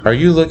Are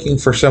you looking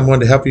for someone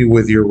to help you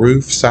with your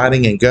roof,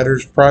 siding, and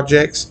gutters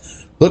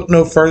projects? Look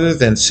no further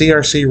than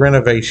CRC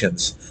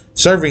Renovations.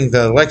 Serving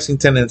the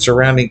Lexington and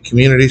surrounding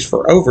communities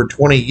for over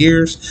 20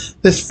 years,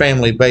 this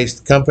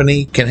family-based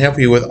company can help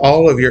you with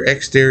all of your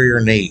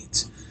exterior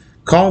needs.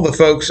 Call the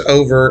folks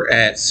over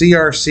at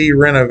CRC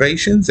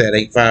Renovations at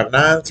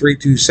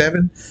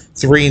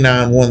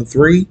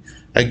 859-327-3913.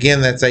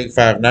 Again, that's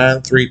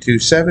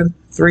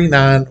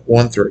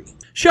 859-327-3913.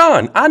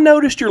 Sean, I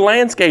noticed your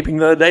landscaping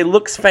the other day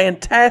looks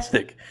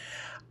fantastic.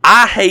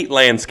 I hate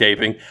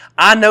landscaping.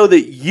 I know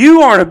that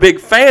you aren't a big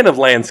fan of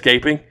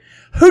landscaping.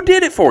 Who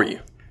did it for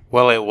you?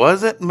 Well, it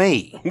wasn't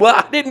me. Well,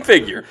 I didn't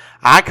figure.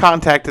 I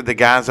contacted the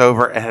guys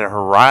over at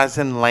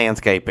Horizon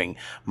Landscaping.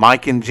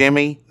 Mike and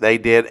Jimmy, they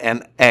did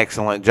an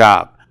excellent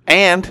job.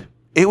 And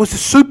it was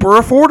super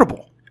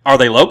affordable. Are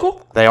they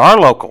local? They are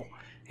local.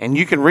 And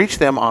you can reach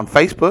them on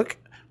Facebook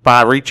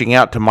by reaching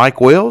out to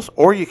Mike Wills,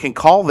 or you can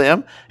call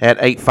them at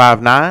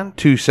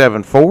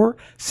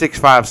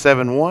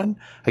 859-274-6571.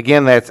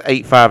 Again, that's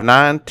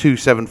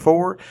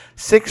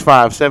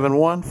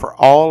 859-274-6571 for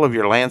all of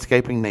your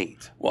landscaping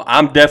needs. Well,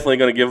 I'm definitely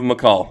going to give them a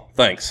call.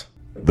 Thanks.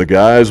 The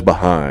guys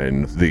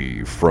behind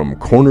the From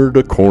Corner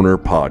to Corner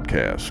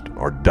podcast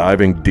are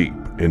diving deep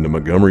into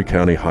Montgomery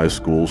County High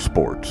School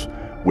sports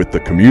with the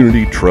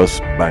Community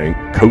Trust Bank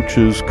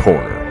Coaches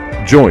Corner.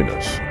 Join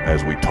us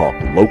as we talk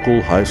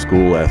local high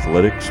school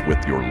athletics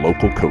with your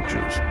local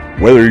coaches.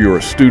 Whether you're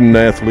a student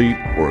athlete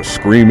or a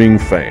screaming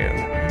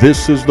fan,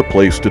 this is the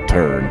place to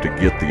turn to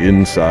get the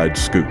inside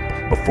scoop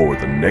before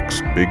the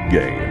next big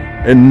game.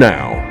 And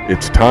now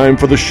it's time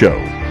for the show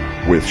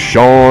with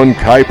Sean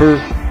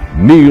Kuiper,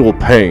 Neil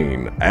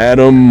Payne,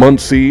 Adam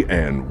Muncie,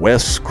 and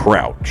Wes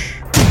Crouch.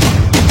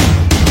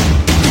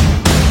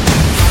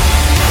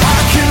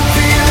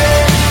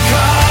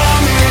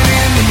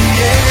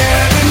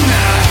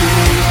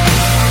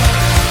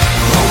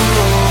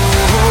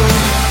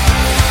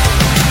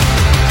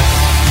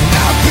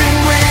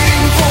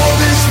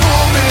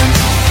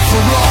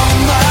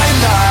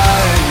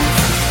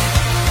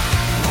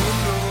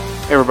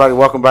 Everybody,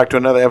 welcome back to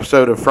another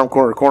episode of From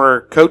Corner to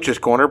Corner Coaches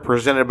Corner,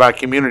 presented by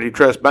Community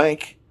Trust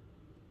Bank.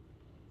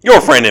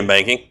 Your friend in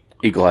banking.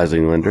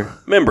 Equalizing lender.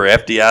 Member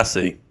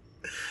FDIC.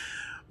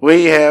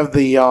 We have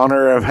the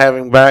honor of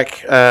having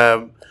back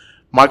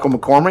Michael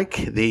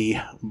McCormick, the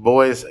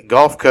boys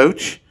golf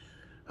coach.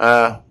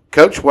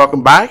 Coach,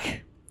 welcome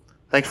back.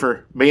 Thanks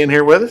for being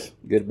here with us.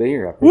 Good to be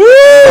here.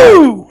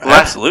 Woo!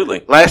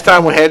 Absolutely. Last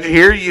time we had you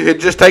here, you had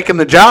just taken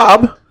the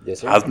job.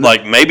 Yes, sir. I was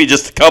like maybe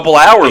just a couple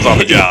hours on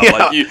the job. Yeah.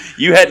 Like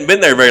you hadn't been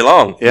there very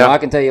long. Yeah, well, I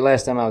can tell you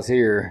last time I was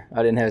here,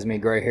 I didn't have as many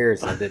gray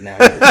hairs as I did now.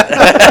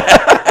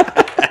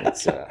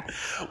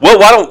 Well,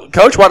 why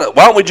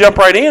don't we jump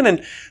right in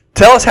and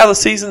tell us how the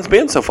season's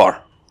been so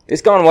far?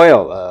 It's gone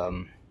well.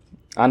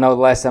 I know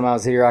the last time I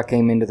was here, I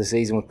came into the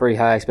season with pretty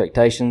high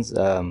expectations.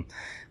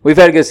 We've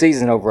had a good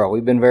season overall.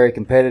 We've been very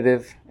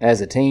competitive as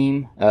a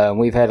team.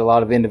 We've had a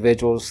lot of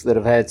individuals that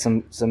have had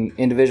some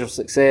individual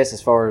success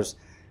as far as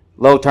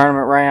low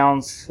tournament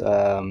rounds.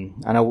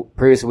 I know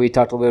previously we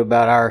talked a little bit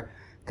about our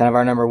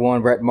number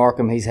one, Brett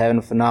Markham. He's having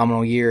a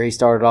phenomenal year. He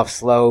started off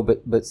slow,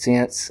 but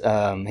since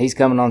he's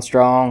coming on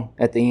strong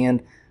at the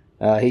end.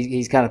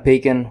 He's kind of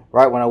peaking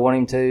right when I want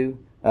him to.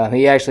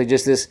 He actually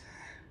just this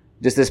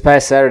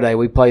past Saturday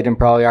we played in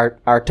probably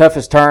our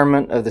toughest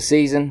tournament of the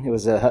season. It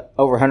was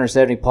over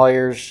 170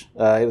 players.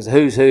 It was a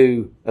who's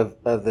who of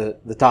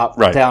the top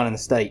talent in the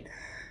state.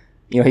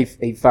 You know,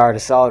 he fired a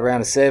solid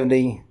round of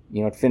 70.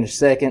 You know, to finish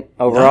second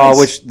overall. Nice.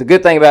 Which the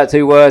good thing about it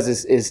too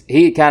is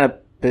he kind of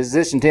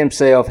positioned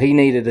himself. He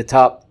needed a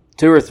top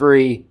 2 or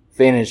 3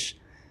 finish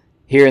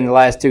here in the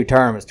last 2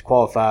 tournaments to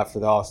qualify for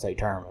the All-State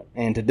tournament,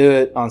 and to do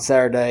it on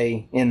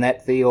Saturday in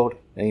that field,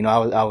 you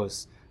know, I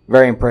was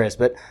very impressed.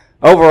 But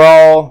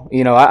overall,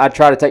 you know, I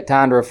try to take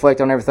time to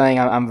reflect on everything.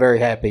 I'm very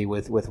happy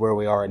with where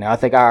we are right now. I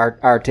think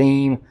our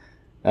team,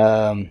 you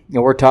know,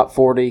 we're top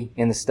 40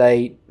 in the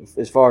state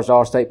as far as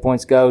All-State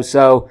points go.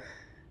 So,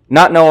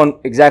 not knowing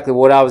exactly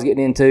what I was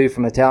getting into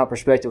from a talent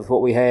perspective with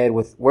what we had,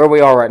 with where we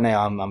are right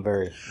now, I'm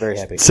very, very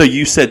happy. So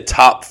you said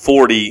top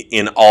 40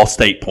 in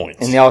all-state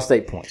points. In the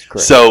all-state points,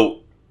 correct.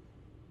 So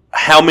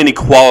how many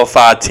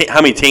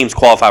teams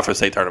qualify for the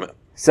state tournament?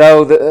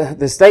 So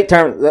the state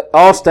tournament, the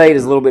all-state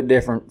is a little bit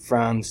different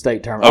from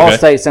state tournament. Okay.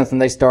 All-state is something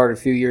they started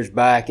a few years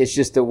back. It's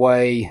just a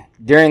way,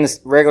 during the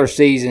regular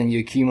season, you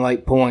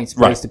accumulate points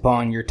based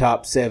upon your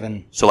top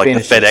 7 So like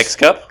finishes. The FedEx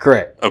Cup?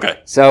 Correct. Okay.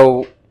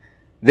 So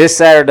this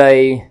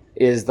Saturday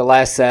is the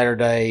last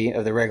Saturday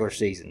of the regular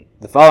season.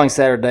 The following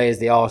Saturday is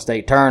the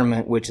All-State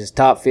Tournament, which is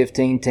top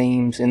 15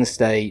 teams in the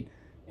state,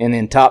 and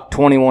then top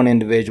 21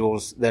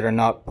 individuals that are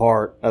not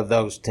part of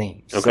those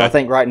teams. Okay. So I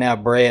think right now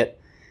Brett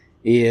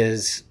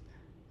is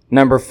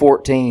number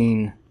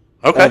 14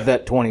 of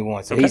that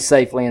 21. So he's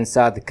safely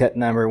inside the cut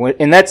number.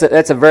 And that's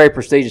a very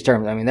prestigious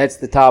tournament. I mean, that's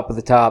the top of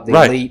the top, the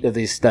elite of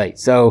the state.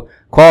 So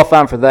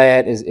qualifying for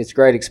that it's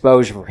great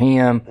exposure for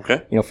him,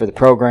 you know, for the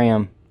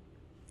program.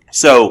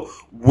 So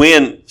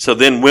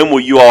then when will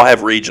you all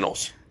have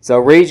regionals? So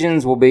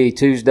regions will be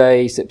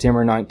Tuesday,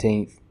 September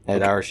 19th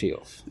at our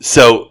Shields.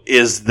 So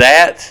is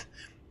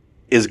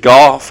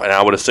golf, and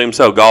I would assume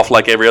so, golf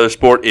like every other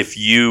sport, if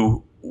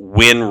you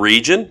win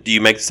region, do you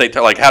make the state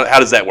title? Like, how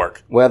does that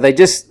work? Well, they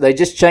just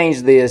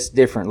changed this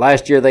different.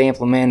 Last year they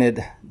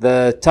implemented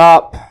the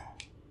top,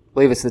 I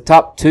believe it's the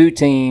top 2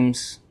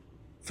 teams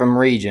from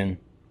region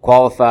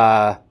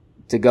qualify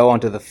to go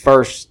onto the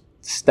first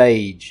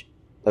stage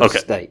of the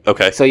state.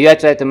 Okay. So you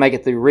actually have to make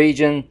it through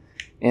region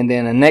and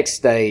then the next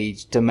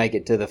stage to make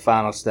it to the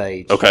final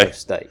stage of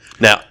state.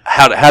 Now,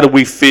 how do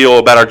we feel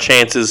about our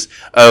chances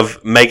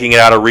of making it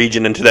out of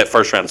region into that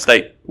first round of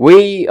state?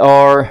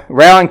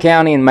 Rowan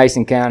County and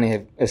Mason County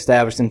have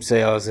established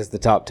themselves as the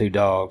top 2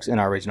 dogs in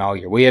our region all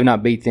year. We have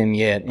not beat them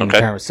yet in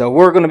tournaments. So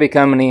we're going to be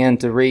coming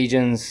into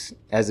regions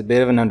as a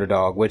bit of an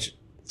underdog, which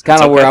is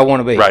kind of where I want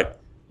to be. Right.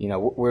 You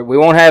know, we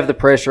won't have the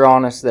pressure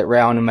on us that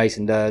Rowan and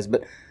Mason does,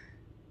 but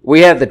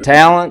we have the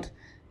talent.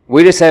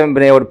 We just haven't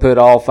been able to put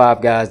all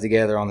 5 guys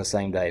together on the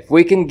same day. If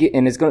we can get,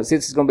 and since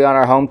it's going to be on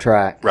our home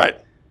track, right?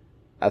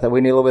 I think we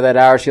need a little bit of that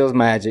Irish Hills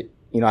magic.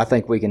 You know, I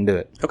think we can do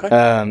it.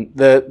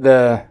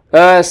 Okay.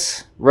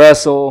 Us,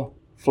 Russell,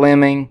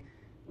 Fleming,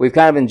 we've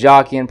kind of been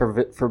jockeying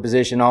for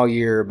position all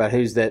year about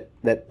who's that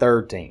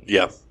third team.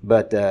 Yeah.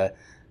 But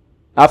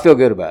I feel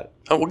good about it.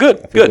 Oh, well,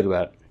 good. I feel good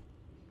about it.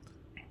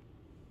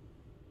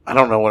 I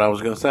don't know what I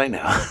was going to say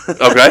now.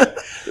 Okay.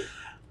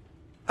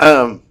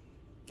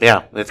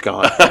 Yeah, it's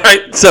gone. All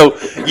right. So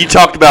you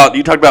talked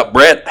about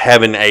Brett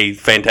having a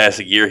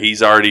fantastic year.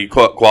 He's already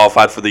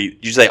qualified for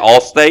did you say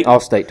All-State?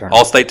 All-State tournament.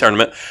 All-State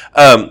tournament.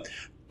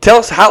 Tell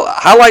us,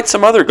 highlight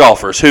some other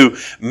golfers who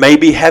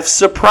maybe have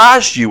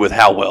surprised you with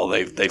how well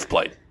they've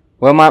played.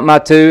 Well, my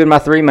 2 and my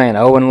 3 man,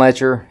 Owen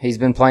Letcher, he's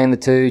been playing the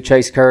 2.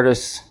 Chase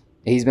Curtis,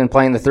 he's been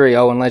playing the 3.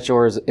 Owen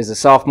Letcher is a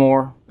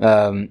sophomore.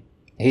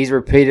 He's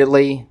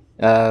repeatedly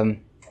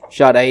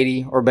shot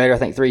 80 or better, I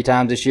think 3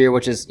 times this year,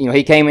 which is,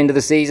 he came into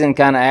the season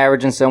kind of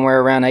averaging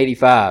somewhere around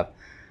 85.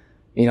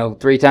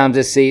 3 times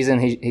this season,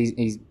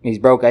 he's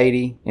broke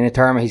 80 in a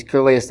tournament. He's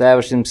clearly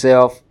established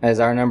himself as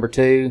our number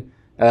 2.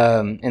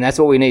 And that's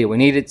what we needed. We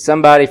needed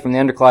somebody from the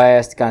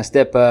underclass to kind of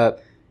step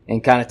up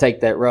and kind of take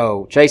that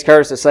role. Chase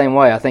Curtis the same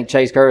way. I think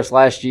Chase Curtis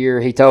last year,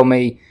 he told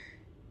me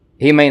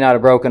he may not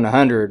have broken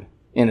 100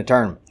 in a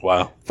tournament.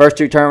 Wow. First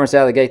 2 tournaments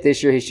out of the gate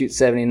this year, he shoots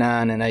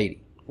 79 and 80.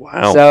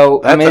 Wow.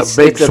 So, That's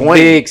it's a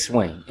big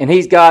swing. And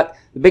he's got,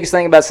 the biggest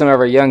thing about some of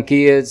our young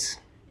kids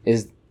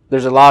is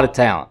there's a lot of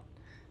talent.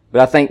 But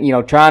I think,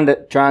 trying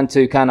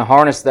to kind of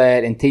harness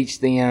that and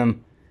teach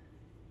them,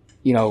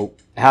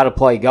 how to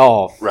play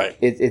golf. Right.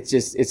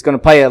 It's going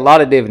to pay a lot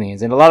of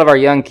dividends. And a lot of our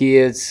young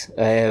kids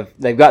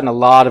they've gotten a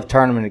lot of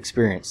tournament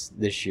experience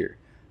this year.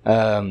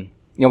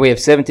 We have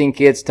 17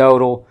 kids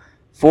total.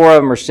 4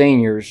 of them are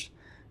seniors.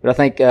 But I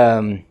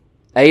think,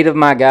 8 of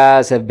my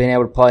guys have been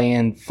able to play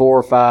in 4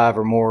 or 5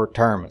 or more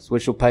tournaments,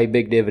 which will pay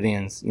big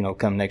dividends,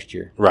 come next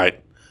year.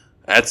 Right.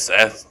 That's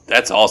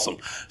awesome.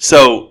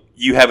 So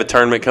you have a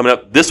tournament coming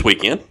up this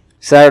weekend.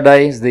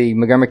 Saturday is the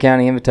Montgomery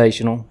County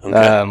Invitational.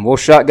 Okay. We'll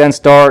shotgun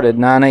start at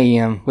 9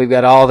 a.m. We've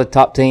got all the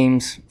top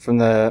teams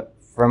from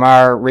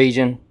our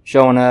region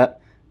showing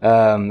up.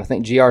 I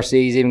think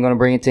GRC is even going to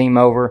bring a team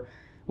over.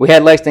 We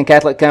had Lexington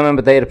Catholic coming,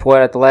 but they had to pull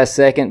out at the last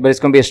second. But it's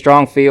going to be a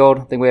strong field.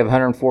 I think we have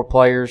 104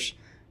 players.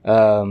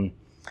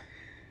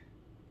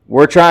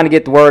 We're trying to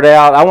get the word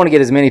out. I want to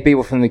get as many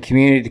people from the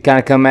community to kind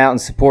of come out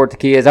and support the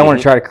kids. I want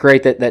to try to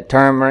create that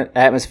tournament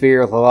atmosphere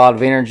with a lot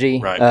of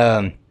energy.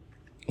 Right.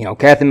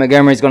 Kathy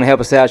Montgomery is going to help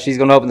us out. She's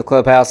going to open the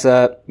clubhouse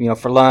up,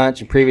 for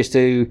lunch. And previous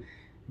to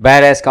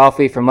Badass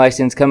Coffee from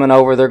Lexington's coming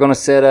over, they're going to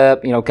set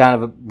up, kind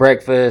of a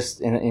breakfast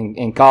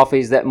and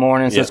coffees that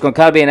morning. So it's going to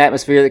kind of be an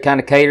atmosphere that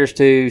kind of caters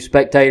to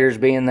spectators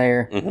being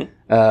there.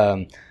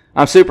 Mm-hmm.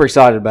 I'm super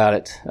excited about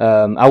it.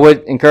 I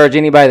would encourage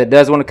anybody that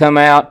does want to come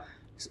out.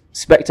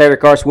 Spectator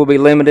carts will be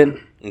limited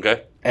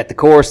at the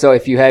course, so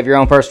if you have your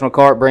own personal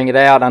cart, bring it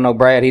out. I know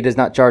Brad, he does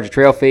not charge a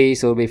trail fee,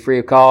 so it'll be free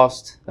of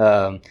cost.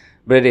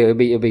 But it'll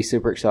be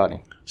super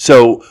exciting.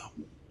 So,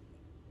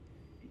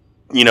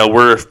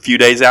 we're a few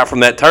days out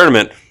from that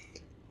tournament.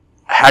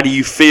 How do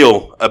you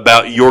feel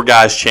about your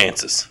guys'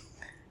 chances?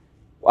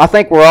 I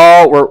think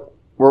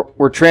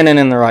we're trending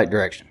in the right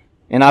direction.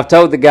 And I've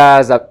told the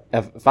guys,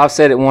 if I've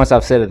said it once,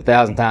 I've said it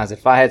 1,000 times.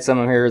 If I had some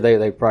of them here,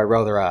 they'd probably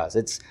roll their eyes.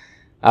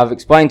 I've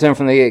explained to them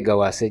from the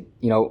get-go. I said,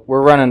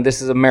 we're running.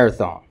 This is a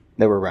marathon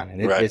that we're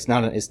running. It's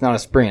not a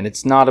sprint.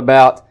 It's not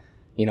about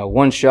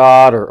one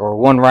shot or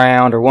one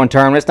round or one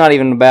tournament. It's not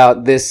even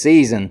about this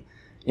season.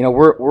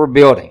 We're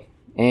building,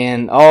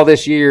 and all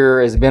this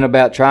year has been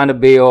about trying to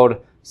build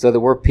so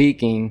that we're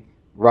peaking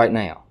right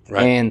now.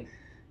 Right. And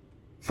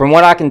from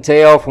what I can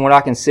tell, from what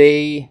I can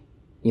see,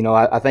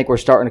 I think we're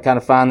starting to kind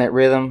of find that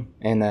rhythm,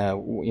 and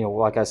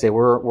like I said,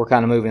 we're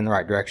kind of moving in the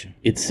right direction.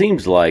 It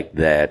seems like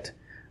that.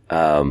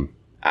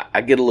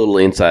 I get a little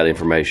inside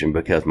information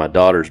because my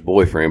daughter's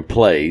boyfriend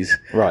plays.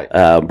 Right.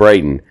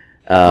 Braden.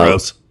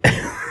 Gross.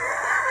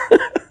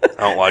 I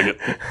don't like it.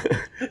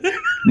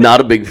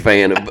 not a big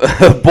fan of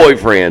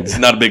boyfriends.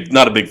 Not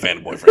a big fan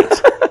of boyfriends.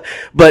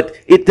 But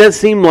it does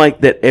seem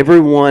like that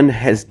everyone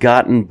has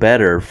gotten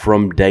better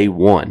from day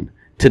one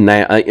to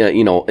now.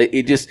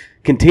 It just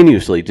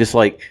continuously, just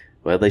like,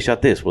 well, they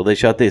shot this. Well, they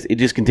shot this. It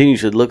just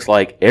continuously looks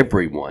like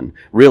everyone,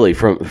 really,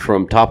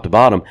 from top to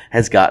bottom,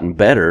 has gotten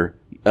better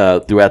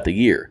throughout the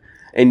year.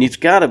 And it's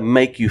got to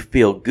make you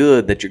feel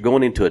good that you're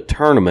going into a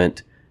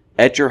tournament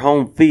at your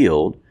home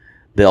field.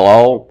 They'll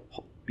all,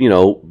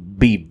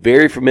 be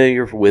very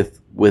familiar with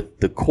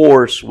the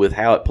course, with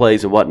how it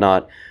plays and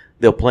whatnot.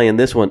 They'll play in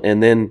this one,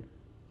 and then,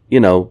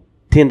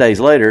 10 days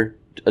later,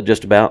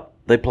 just about,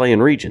 they play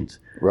in regions.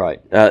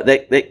 Right.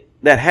 That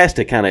has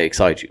to kind of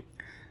excite you.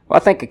 Well, I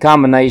think a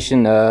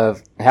combination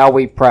of how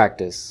we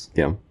practice.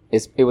 Yeah.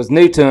 It was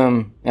new to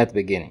them at the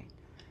beginning.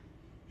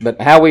 But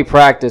how we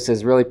practice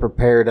has really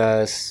prepared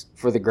us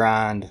for the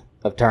grind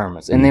of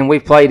tournaments. And then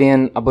we've played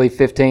in, I believe,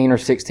 15 or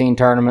 16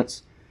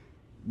 tournaments.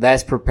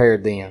 That's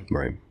prepared them.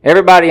 Right.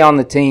 Everybody on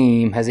the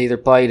team has either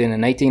played in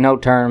an 18-hole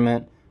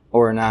tournament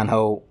or a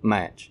 9-hole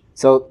match.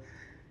 So,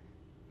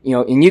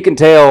 and you can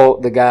tell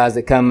the guys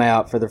that come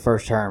out for their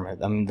first tournament.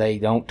 I mean, they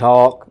don't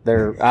talk.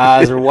 Their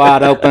eyes are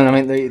wide open.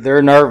 I mean,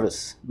 they're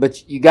nervous.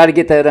 But you got to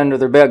get that under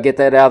their belt, get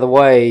that out of the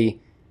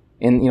way.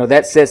 And,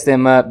 that sets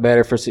them up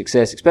better for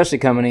success, especially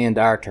coming into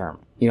our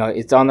tournament.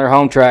 It's on their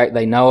home track.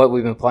 They know it.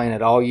 We've been playing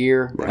it all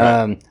year.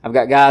 Right. I've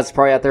got guys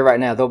probably out there right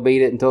now. They'll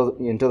beat it until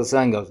the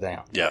sun goes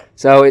down. Yeah.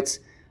 So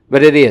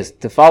but it is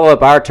to follow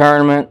up our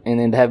tournament and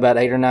then to have about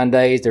 8 or 9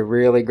 days to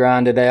really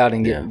grind it out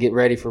and get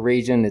ready for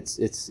region.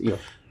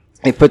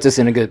 It puts us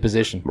in a good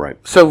position. Right.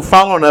 So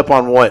following up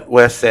on what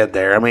Wes said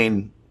there, I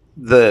mean,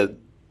 the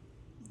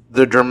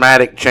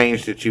dramatic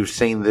change that you've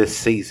seen this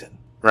season,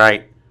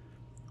 right?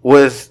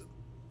 Was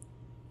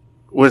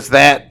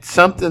that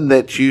something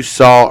that you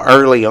saw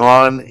early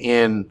on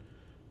in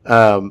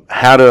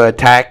how to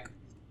attack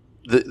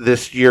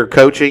this year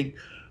coaching?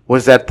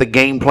 Was that the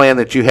game plan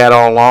that you had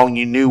all along?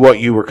 You knew what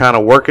you were kind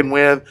of working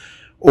with?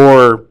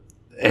 Or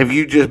have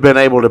you just been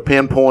able to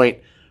pinpoint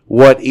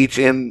what each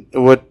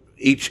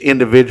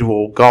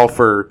individual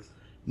golfer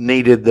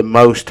needed the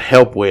most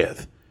help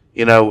with?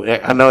 I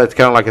know it's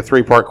kind of like a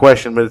 3-part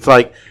question, but it's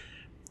like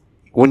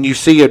when you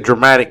see a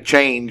dramatic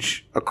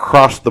change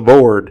across the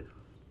board,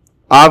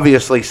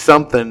 obviously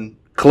something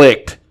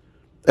clicked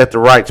at the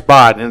right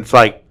spot, and it's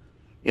like,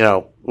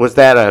 was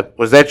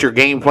that your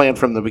game plan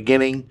from the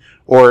beginning,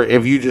 or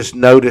have you just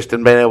noticed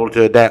and been able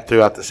to adapt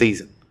throughout the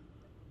season?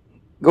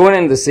 Going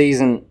into the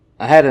season,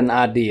 I had an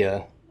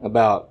idea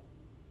about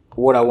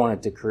what I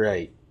wanted to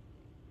create.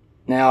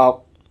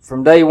 Now,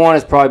 from day one,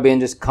 it's probably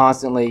been just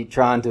constantly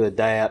trying to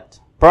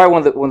adapt.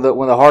 Probably one of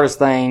the hardest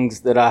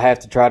things that I have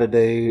to try to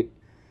do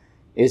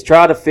is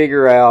try to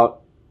figure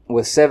out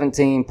with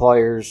 17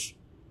 players.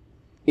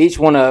 Each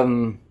one of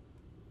them,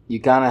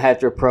 you kind of have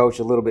to approach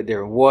a little bit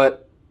different.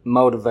 What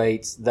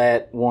motivates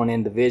that one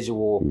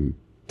individual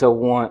to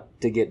want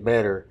to get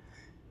better?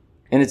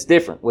 And it's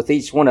different with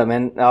each one of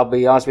them. And I'll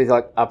be honest with you,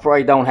 I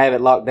probably don't have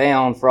it locked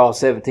down for all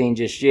 17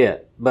 just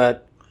yet.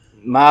 But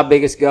my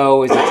biggest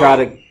goal is to try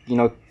to,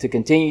 to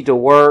continue to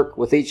work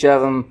with each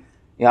of them.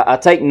 I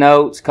take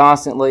notes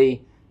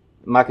constantly.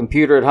 My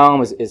computer at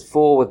home is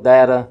full with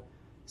data.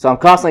 So I'm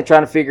constantly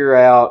trying to figure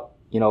out,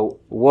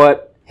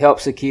 what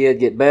helps a kid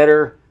get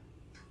better,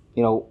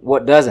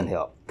 what doesn't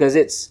help. Because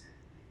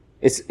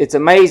it's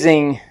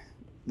amazing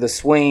the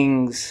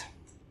swings,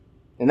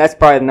 and that's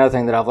probably another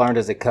thing that I've learned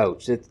as a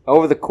coach.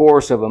 Over the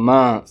course of a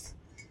month,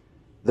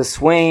 the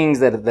swings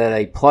that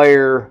a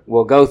player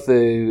will go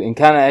through, and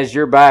kind of as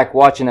you're back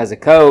watching as a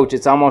coach,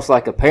 it's almost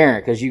like a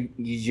parent because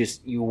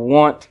you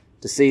want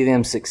to see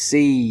them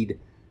succeed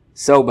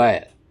so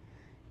bad.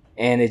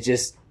 And it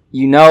just,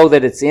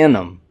 that it's in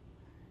them.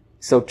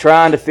 So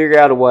trying to figure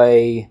out a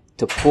way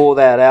to pull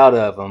that out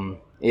of them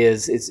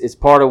it's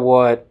part of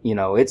what,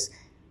 it's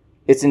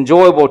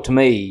enjoyable to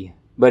me,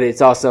 but it's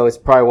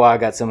probably why I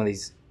got some of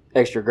these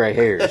extra gray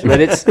hairs.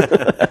 But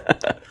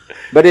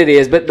it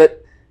is.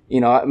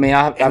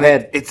 I've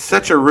had. It's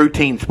such a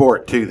routine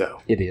sport too,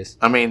 though. It is.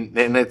 I mean,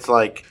 and it's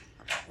like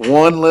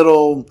one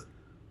little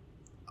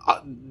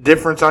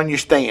difference on your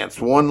stance,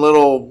 one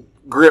little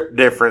grip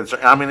difference.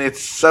 I mean,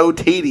 it's so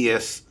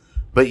tedious,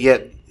 but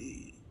yet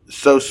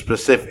so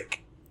specific.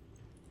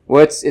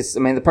 Well, it's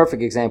the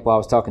perfect example. I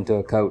was talking to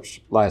a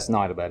coach last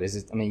night about it.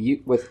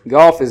 With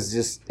golf is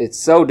just, it's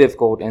so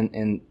difficult,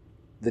 and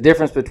the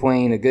difference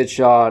between a good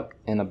shot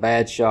and a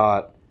bad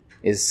shot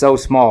is so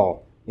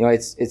small.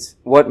 It's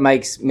what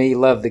makes me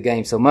love the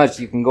game so much.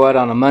 You can go out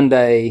on a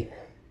Monday,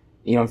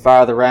 and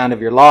fire the round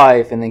of your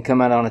life, and then come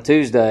out on a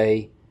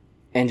Tuesday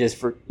and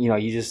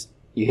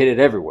you hit it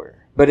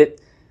everywhere. But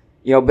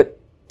but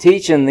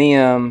teaching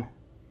them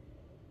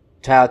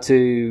how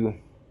to,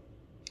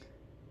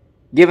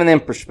 giving them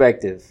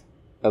perspective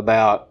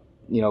about,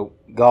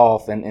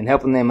 golf and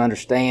helping them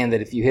understand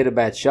that if you hit a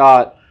bad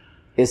shot,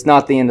 it's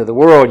not the end of the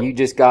world. You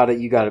just got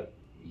to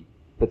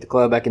put the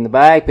club back in the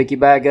bag, pick your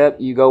bag up,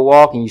 you go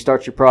walk, and you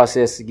start your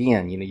process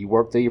again. You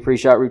work through your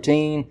pre-shot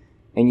routine,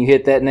 and you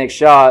hit that next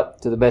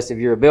shot to the best of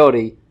your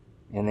ability.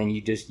 And then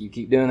you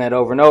keep doing that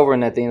over and over,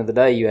 and at the end of the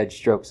day, you add your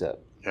strokes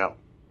up. Yeah.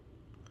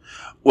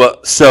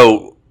 Well,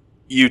 so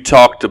you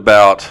talked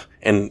about,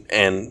 and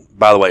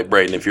by the way,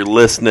 Braden, if you're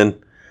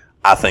listening,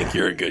 I think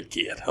you're a good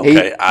kid.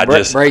 Okay,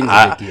 Braden's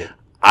a good kid.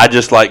 I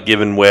just like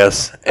giving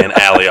Wes and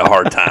Allie a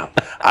hard time.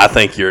 I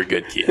think you're a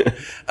good kid.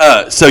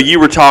 So you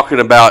were talking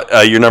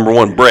about your number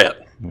one,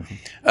 Brett.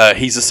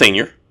 He's a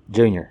senior.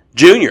 Junior.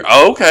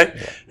 Oh,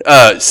 okay.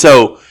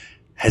 So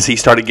has he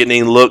started getting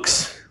any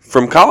looks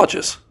from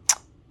colleges?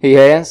 He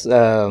has.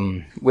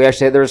 We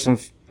actually had, there's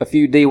a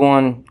few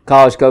D1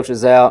 college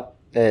coaches out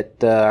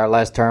at our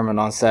last tournament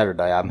on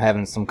Saturday. I'm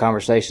having some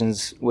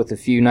conversations with a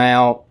few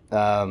now.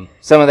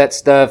 Some of that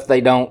stuff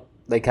they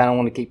kind of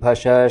want to keep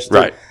hush-hush.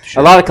 Right.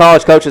 Sure. A lot of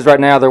college coaches right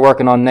now, they're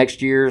working on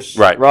next year's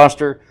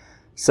roster.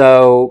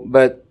 So,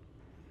 but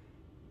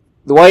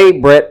the way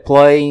Brett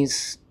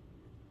plays,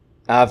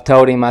 I've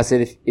told him, I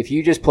said, if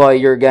you just play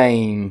your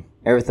game,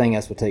 everything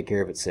else will take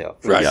care of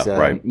itself. Right.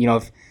 Right. You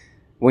know,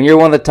 when you're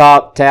one of the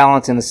top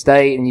talents in the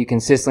state and you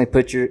consistently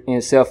put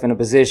yourself in a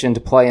position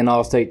to play in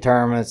all-state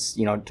tournaments,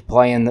 you know, to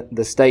play in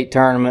the state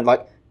tournament,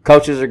 like,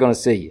 coaches are going to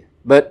see you.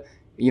 But,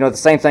 you know, the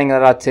same thing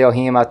that I tell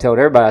him, I told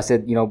everybody, I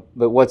said, you know,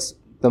 but what's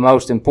the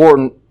most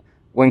important,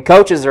 when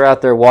coaches are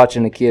out there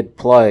watching a kid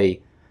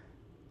play,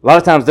 a lot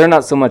of times they're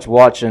not so much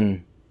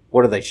watching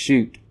what do they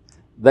shoot.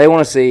 They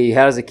want to see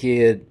how does a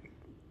kid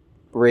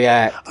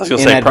react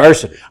in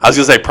adversity. I was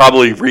going to say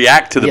probably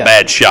react to the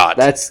bad shot.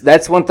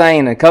 That's one thing,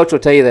 and a coach will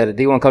tell you that, a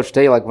D1 coach will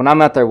tell you, like, when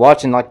I'm out there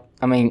watching, like,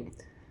 I mean,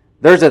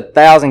 there's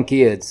 1,000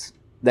 kids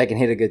that can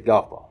hit a good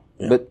golf ball.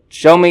 Yeah. But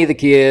show me the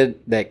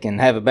kid that can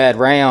have a bad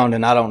round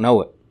and I don't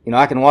know it. You know,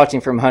 I can watch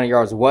him from 100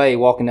 yards away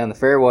walking down the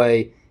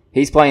fairway.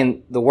 He's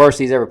playing the worst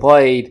he's ever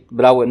played,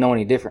 but I wouldn't know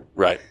any different.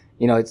 Right.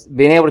 You know, it's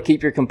being able to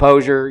keep your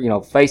composure, you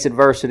know, face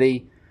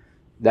adversity.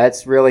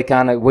 That's really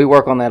we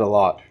work on that a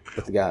lot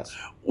with the guys.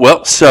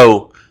 Well,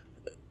 so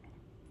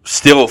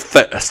still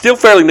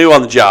fairly new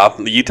on the job.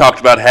 You talked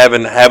about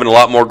having a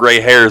lot more gray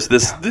hairs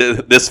this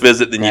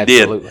visit than you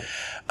Absolutely.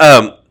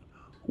 did.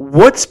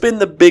 What's been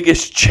the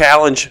biggest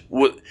challenge?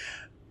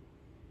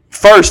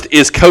 First,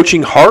 is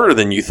coaching harder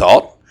than you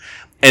thought?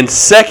 And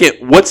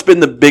second, what's been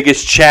the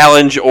biggest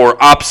challenge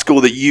or obstacle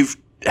that you've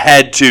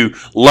had to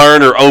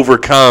learn or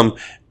overcome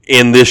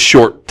in this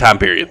short time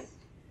period?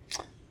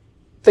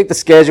 I think the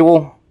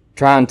schedule,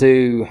 trying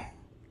to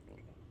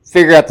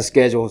figure out the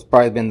schedule has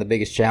probably been the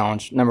biggest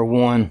challenge. Number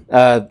one,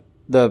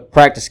 the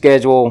practice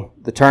schedule,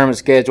 the tournament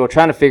schedule,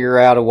 trying to figure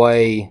out a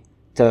way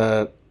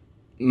to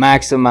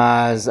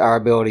maximize our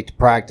ability to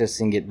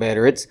practice and get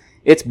better.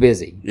 It's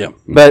busy. Yeah.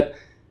 But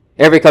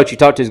every coach you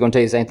talk to is going to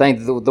tell you the same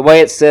thing. The way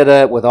it's set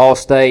up with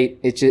All-State,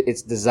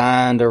 it's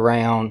designed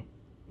around,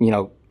 you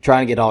know,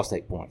 trying to get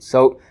All-State points.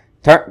 So,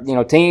 you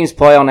know, teams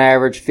play on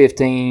average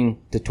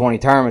 15 to 20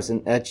 tournaments,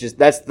 and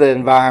that's the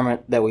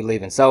environment that we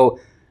live in. So,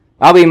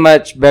 I'll be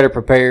much better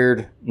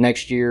prepared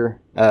next year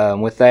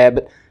with that.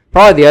 But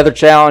probably the other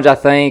challenge, I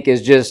think,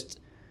 is just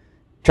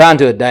trying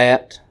to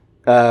adapt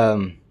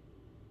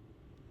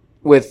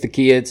with the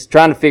kids,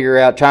 trying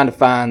to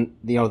find,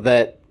 you know,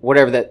 that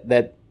whatever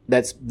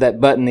that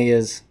button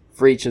is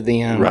for each of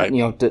them, right.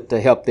 You know,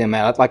 to help them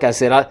out. Like I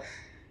said,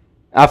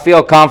 I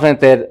feel confident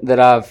that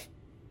I've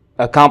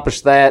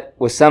accomplished that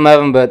with some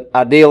of them, but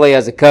ideally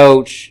as a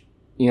coach,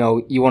 you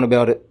know, you want to be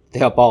able to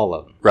help all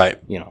of them. Right.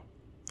 You know.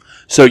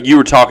 So you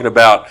were talking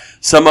about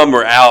some of them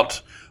are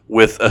out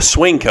with a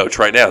swing coach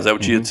right now. Is that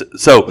what you had?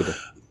 So,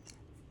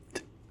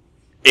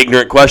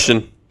 ignorant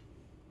question.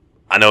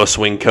 I know a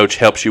swing coach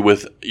helps you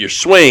with your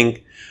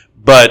swing,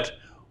 but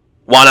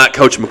why not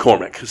Coach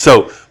McCormick?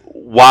 So,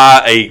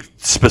 why a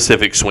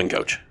specific swing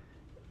coach?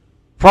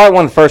 Probably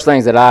one of the first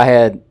things that I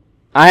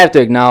have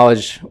to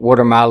acknowledge what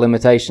are my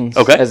limitations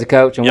as a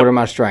coach and what are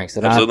my strengths.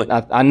 And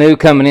I knew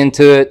coming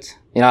into it,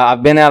 you know,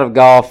 I've been out of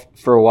golf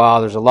for a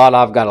while. There's a lot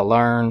I've got to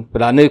learn,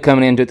 but I knew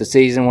coming into the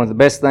season, one of the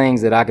best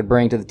things that I could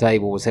bring to the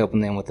table was helping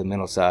them with the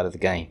mental side of the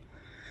game.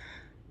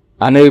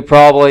 I knew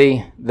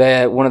probably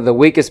that one of the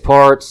weakest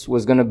parts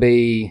was going to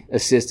be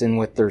assisting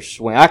with their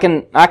swing. I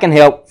can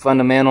help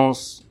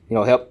fundamentals, you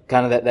know, help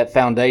kind of that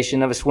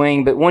foundation of a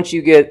swing, but once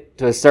you get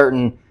to a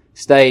certain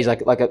stage,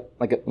 like a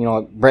you know,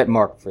 like Brett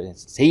Mark, for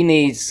instance, he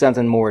needs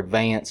something more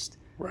advanced.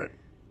 Right.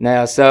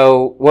 Now,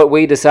 so what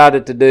we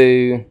decided to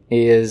do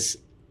is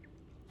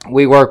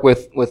we work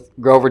with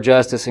Grover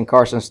Justice and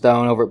Carson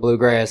Stone over at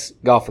Bluegrass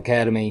Golf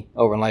Academy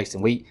over in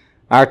Langston.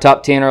 Our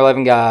top 10 or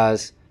 11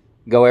 guys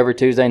go every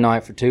Tuesday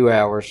night for 2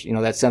 hours. You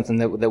know, that's something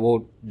that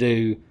we'll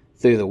do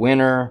through the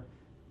winter,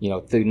 you know,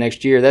 through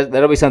next year.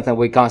 That'll be something that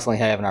we constantly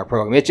have in our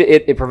program.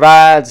 It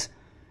provides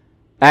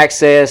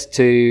access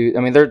to, I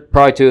mean, they're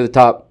probably two of the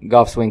top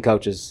golf swing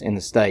coaches in the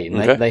state.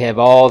 And they have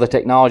all the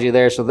technology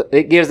there. So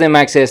it gives them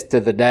access to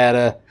the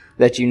data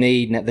that you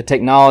need, the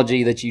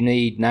technology that you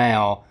need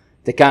now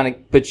to kind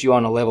of put you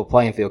on a level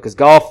playing field. Because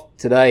golf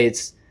today,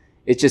 it's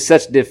just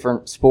such a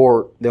different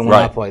sport than when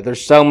I played.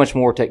 There's so much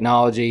more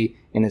technology,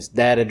 and it's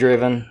data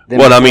driven.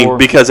 Well, I mean,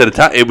 because at a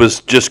time it was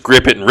just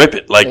grip it and rip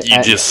it. Like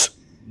you just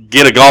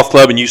get a golf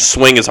club and you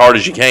swing as hard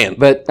as you can.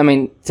 But,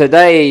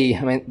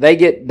 today, they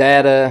get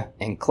data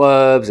and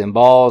clubs and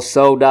balls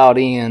so dialed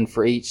in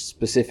for each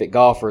specific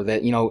golfer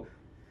that,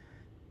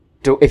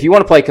 if you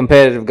want to play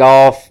competitive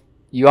golf,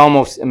 you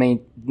almost,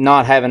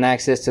 not having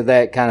access to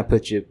that kind of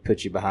puts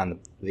you behind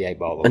the eight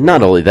ball. And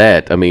not only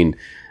that,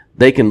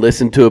 they can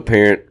listen to a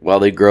parent while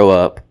they grow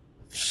up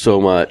so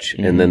much,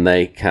 and then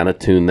they kind of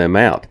tune them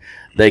out.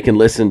 They can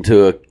listen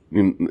to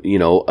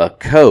a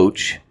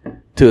coach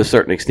to a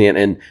certain extent,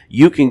 and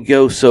you can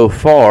go so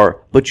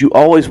far, but you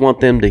always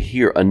want them to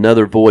hear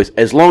another voice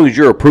as long as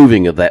you're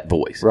approving of that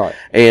voice. Right.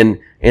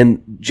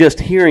 And just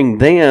hearing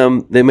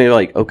them, they may be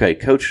like, okay,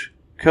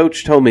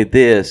 coach told me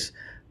this,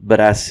 but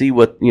I see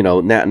what,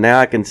 now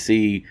I can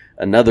see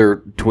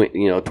another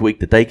tweak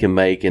that they can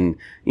make, and,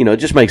 it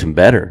just makes them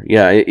better.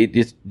 Yeah,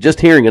 it just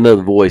hearing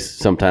another voice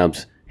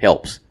sometimes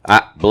helps.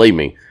 Believe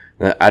me,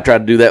 I tried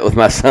to do that with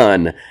my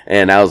son,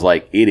 and I was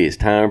like, it is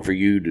time for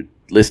you to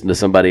listen to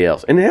somebody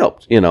else, and it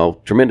helps,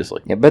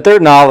 tremendously. Yeah, but their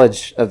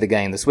knowledge of the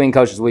game, the swing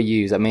coaches we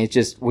use, it's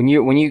just when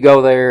you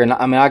go there, and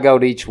I go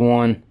to each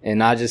one,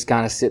 and I just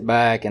kind of sit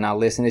back and I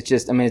listen. It's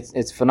just,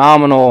 it's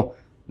phenomenal,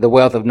 the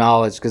wealth of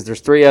knowledge, because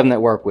there's three of them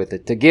that work with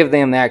it. To give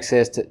them the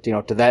access to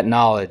to that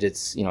knowledge, I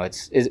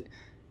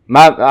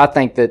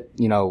think that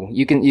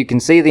you can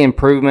see the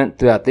improvement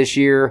throughout this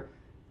year.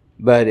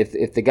 But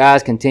if the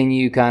guys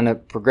continue kind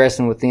of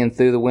progressing with them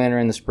through the winter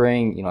and the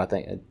spring, I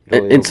think.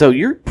 And so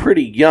you're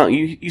pretty young.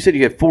 You said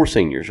you have 4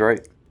 seniors,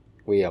 right?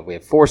 We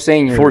have 4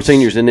 seniors. 4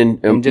 seniors, and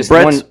then just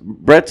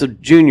Brett's a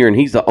junior, and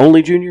he's the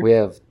only junior. We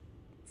have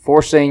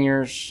 4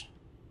 seniors.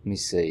 Let me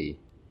see.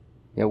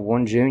 Yeah,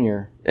 1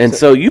 junior. And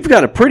so you've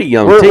got a pretty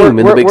young team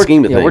in the big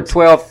scheme of things.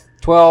 We're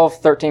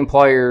 12, 13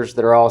 players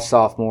that are all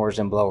sophomores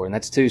and below, and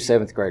that's 2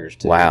 7th graders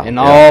too. Wow. And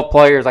all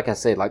players, like I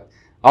said,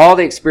 all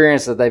the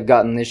experience that they've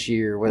gotten this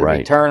year, whether it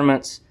be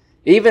tournaments,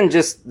 even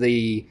just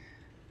the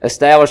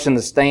establishing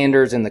the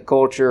standards and the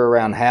culture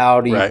around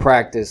how do you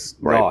practice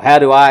golf. How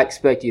do I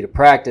expect you to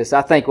practice?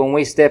 I think when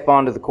we step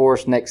onto the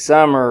course next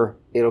summer,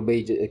 it'll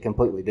be a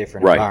completely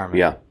different environment.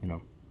 Yeah.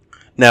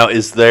 Now,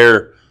 is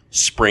there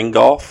spring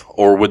golf,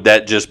 or would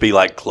that just be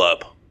like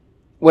club?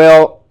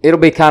 Well, it'll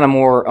be kind of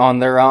more on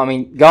their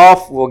own.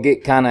 Golf will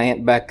get kind of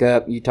amped back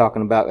up. You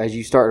talking about as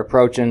you start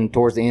approaching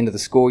towards the end of the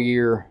school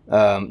year.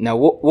 Now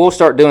we'll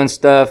start doing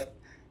stuff.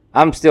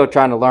 I'm still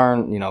trying to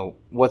learn,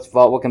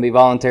 what can be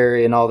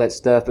voluntary and all that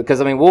stuff,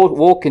 because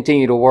we'll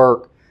continue to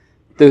work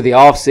through the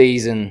off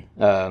season.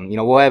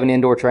 We'll have an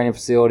indoor training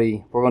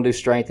facility. We're going to do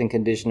strength and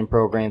conditioning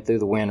program through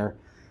the winter.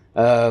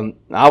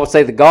 I would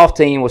say the golf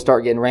team will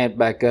start getting ramped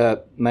back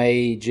up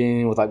May,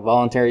 June with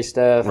voluntary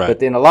stuff. But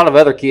then a lot of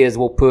other kids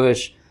will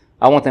push.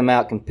 I want them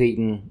out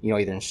competing,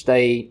 either in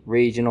state,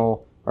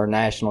 regional, or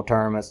national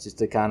tournaments, just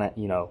to kind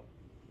of,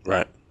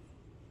 Right.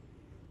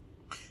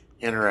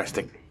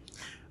 Interesting.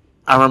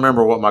 I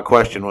remember what my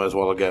question was a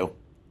while ago.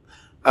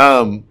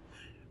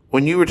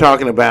 When you were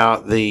talking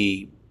about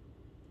you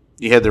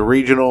had the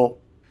regional,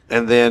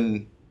 and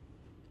then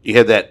you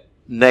had that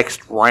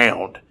next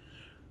round.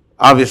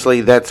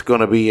 Obviously, that's going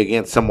to be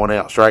against someone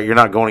else, right? You're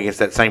not going against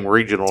that same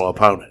regional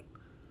opponent.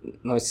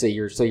 Let's see.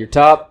 Your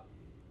top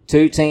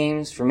 2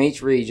 teams from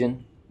each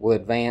region will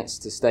advance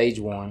to stage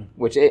 1,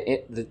 which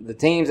the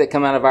teams that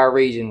come out of our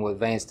region will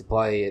advance to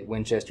play at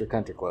Winchester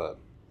Country Club.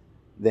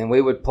 Then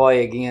we would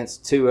play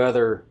against 2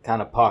 other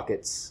kind of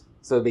pockets.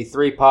 So it'd be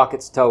 3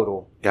 pockets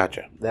total.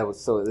 Gotcha.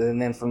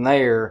 And then from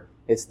there,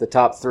 it's the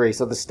top 3.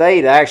 So the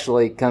state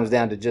actually comes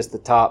down to just the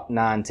top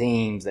 9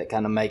 teams that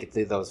kind of make it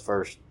through those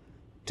first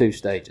 2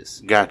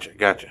 stages. Gotcha.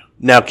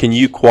 Now, can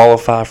you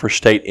qualify for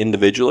state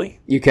individually?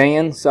 You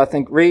can. So I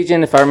think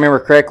region, if I remember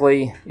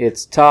correctly,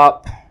 it's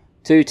top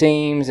 2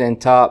 teams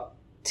and top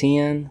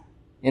 10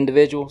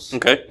 individuals.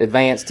 Okay.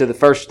 Advance to the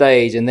first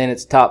stage, and then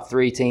it's top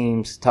 3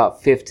 teams,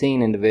 top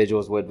 15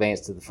 individuals will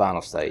advance to the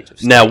final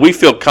stage. Now, we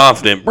feel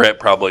confident Brett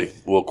probably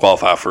will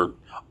qualify for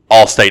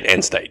all state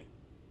and state.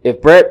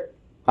 If Brett,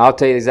 I'll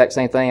tell you the exact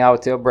same thing I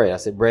would tell Brett. I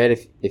said, Brett,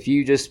 if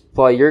you just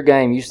play your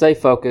game, you stay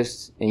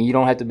focused, and you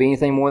don't have to be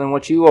anything more than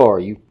what you are.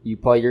 You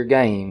play your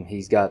game.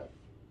 He's got,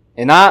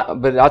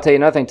 but I'll tell you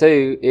another thing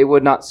too. It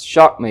would not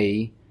shock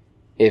me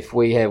if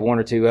we have 1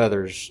 or 2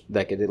 others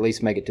that could at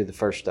least make it to the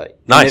first stage.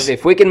 Nice.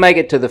 If we can make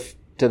it to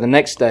the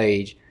next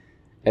stage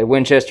at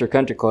Winchester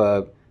Country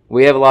Club,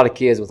 we have a lot of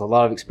kids with a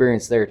lot of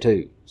experience there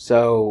too.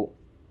 So,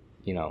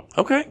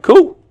 Okay,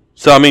 cool.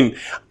 So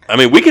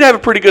we could have a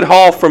pretty good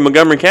haul from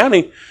Montgomery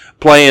County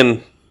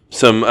playing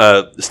some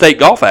state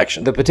golf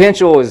action. The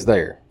potential is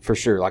there for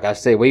sure. Like I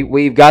said,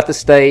 we've got the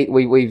state.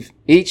 We've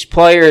each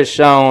player has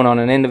shown on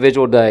an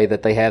individual day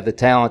that they have the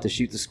talent to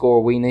shoot the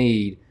score we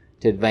need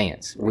to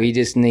advance. We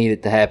just need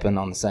it to happen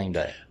on the same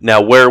day.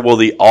 Now, where will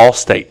the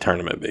all-state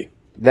tournament be?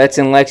 That's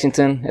in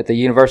Lexington at the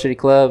University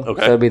Club.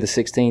 Okay. So that'll be the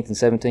 16th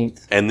and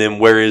 17th. And then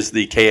where is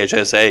the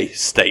KHSA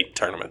state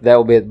tournament? That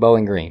will be at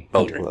Bowling Green.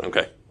 Bowling Green.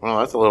 Okay. Well,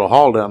 that's a little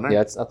haul down there.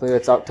 Yeah, I believe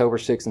it's October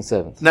 6th and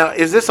 7th. Now,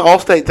 is this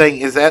all-state thing?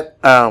 Is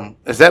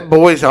that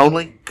boys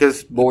only?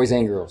 Because boys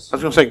and girls. I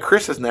was going to say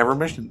Chris has never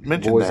mentioned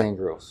Boys that. and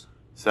girls.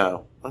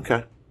 So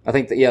okay. I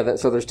think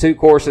so there's 2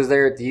 courses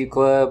there at the U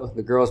Club.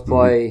 The girls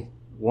play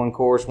one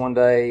course one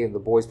day, the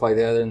boys play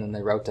the other, and then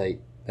they rotate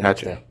the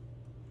next day.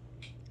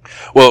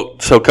 Well,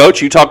 so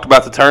Coach, you talked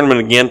about the tournament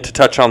again. To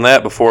touch on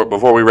that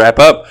before we wrap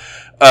up,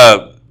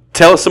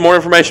 tell us some more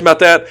information about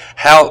that.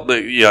 How do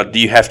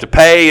you have to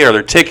pay? Are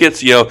there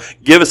tickets?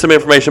 Give us some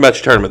information about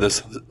your tournament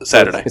this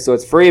Saturday. So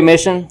it's free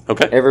admission.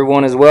 Okay.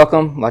 Everyone is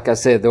welcome. Like I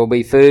said, there will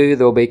be food,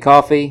 there will be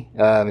coffee.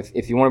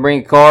 If you want to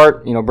bring a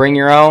cart, bring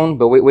your own.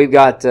 But we've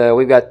got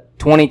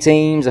 20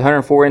 teams,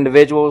 104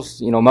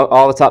 individuals.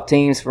 All the top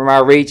teams from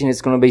our region.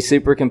 It's going to be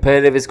super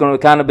competitive. It's going to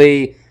kind of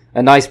be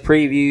a nice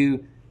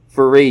preview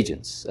for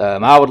regions.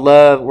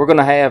 We're going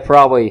to have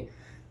probably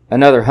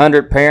another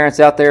 100 parents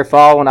out there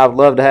following. I would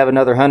love to have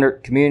another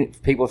 100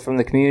 people from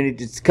the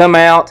community to come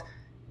out,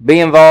 be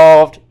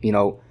involved,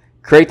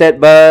 create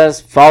that buzz,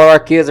 follow our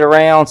kids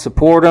around,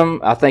 support them.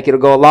 I think it'll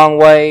go a long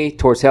way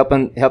towards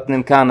helping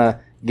them kind of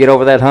get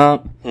over that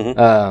hump.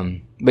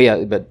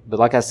 But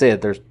like I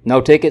said, there's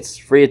no tickets,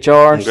 free of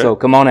charge, so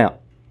come on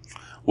out.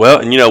 Well,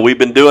 and we've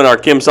been doing our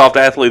KimSoft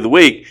Athlete of the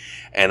Week,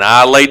 and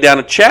I laid down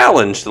a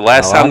challenge the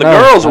last time the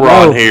girls were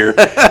on here,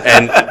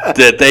 and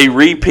that they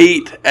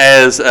repeat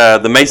as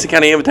the Mason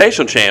County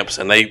Invitational champs.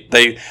 And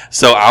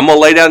so I'm going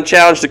to lay down a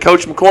challenge to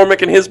Coach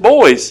McCormick and his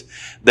boys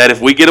that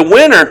if we get a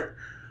winner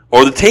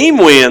or the team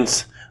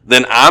wins,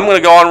 then I'm going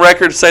to go on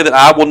record to say that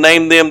I will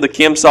name them the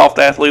KimSoft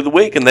Athlete of the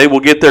Week, and they will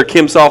get their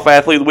KimSoft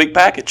Athlete of the Week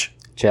package.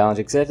 Challenge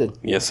accepted.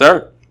 Yes,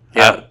 sir.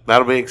 Yeah,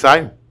 that'll be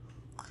exciting.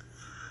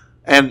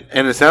 And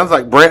it sounds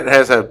like Brett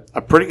has a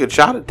pretty good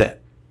shot at that.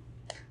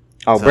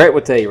 Brett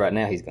would tell you right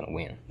now he's going to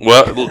win.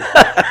 Well,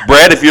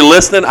 Brett, if you're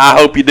listening, I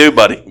hope you do,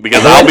 buddy,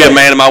 because I'll be a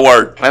man of my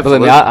word.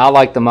 Believe me, I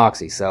like the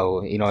moxie,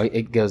 so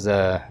it goes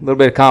a little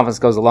bit of confidence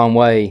goes a long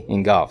way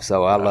in golf.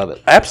 So I love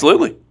it.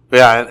 Absolutely.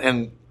 Yeah,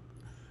 and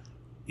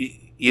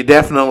you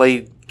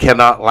definitely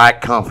cannot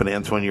lack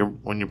confidence when you're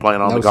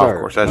playing on the golf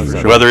course. That's for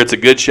sure. Whether it's a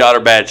good shot or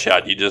bad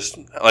shot, you just,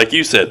 like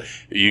you said,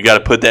 you got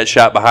to put that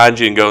shot behind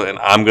you and go. And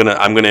I'm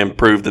gonna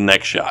improve the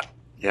next shot.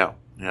 Yeah,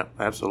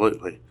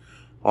 absolutely.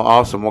 Well,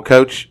 awesome. Well,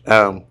 Coach,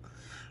 I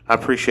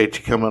appreciate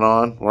you coming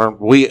on. Or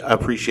we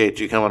appreciate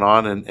you coming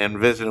on and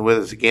visiting with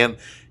us again,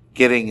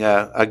 getting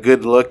a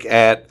good look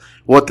at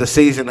what the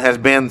season has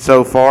been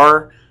so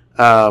far.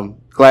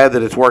 Glad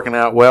that it's working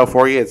out well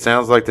for you. It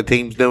sounds like the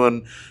team's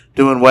doing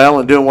well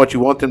and doing what you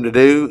want them to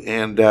do.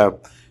 And,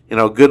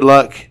 good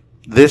luck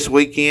this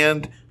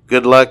weekend.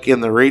 Good luck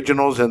in the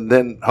regionals, and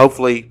then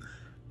hopefully,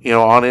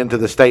 on into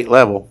the state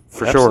level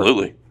for sure.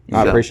 Absolutely.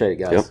 I appreciate it,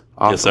 guys. Yep.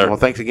 Awesome. Yes, sir. Well,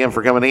 thanks again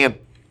for coming in.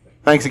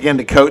 Thanks again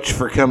to Coach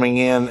for coming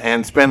in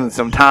and spending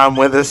some time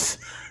with us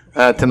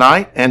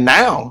tonight. And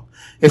now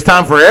it's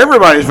time for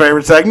everybody's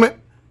favorite segment,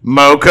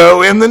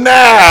 Moco in the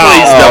Now.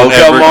 Please don't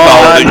ever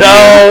call it again.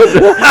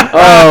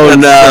 Oh,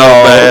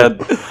 no.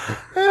 So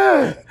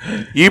bad.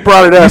 You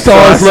brought it up. You saw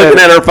us looking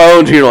at our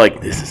phones, and you're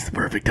like, this is the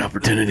perfect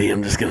opportunity.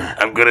 I'm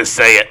going to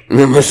say it. I'm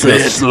going to say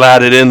it.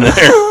 Slide it in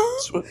there.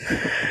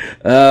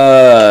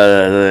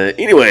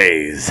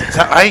 Anyways.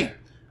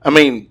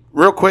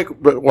 Real quick,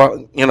 but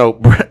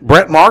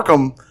Brett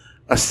Markham,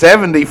 a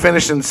 70,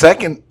 finishing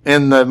second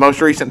in the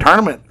most recent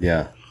tournament.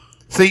 Yeah.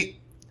 See,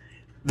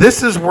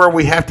 this is where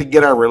we have to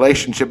get our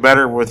relationship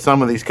better with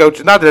some of these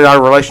coaches. Not that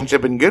our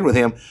relationship isn't good with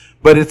him,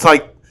 but it's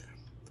like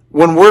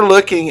when we're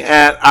looking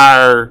at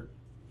our,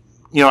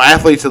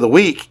 athletes of the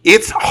week,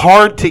 it's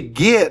hard to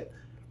get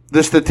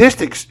the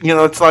statistics.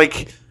 It's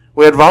like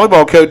we had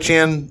volleyball coach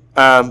in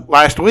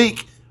last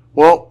week.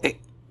 Well,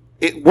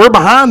 we're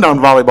behind on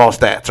volleyball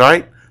stats,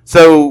 right?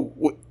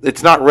 So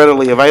it's not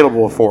readily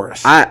available for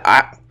us.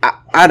 I'd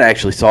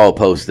actually saw a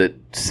post that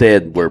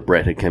said where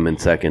Brett had come in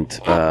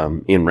second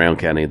in Round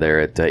County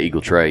there at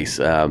Eagle Trace.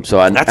 That's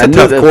a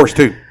tough course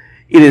too.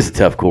 It is a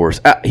tough course.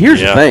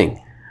 Here's the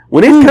thing: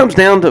 when it comes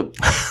down to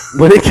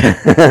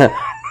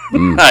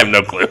I have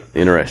no clue.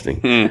 Interesting.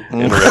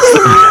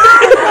 Interesting.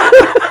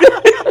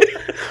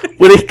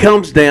 When it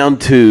comes down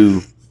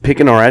to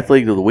picking our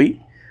athlete of the week,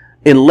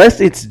 unless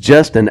it's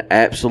just an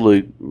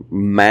absolute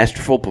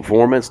masterful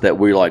performance that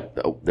we're like,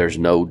 oh, there's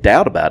no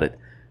doubt about it.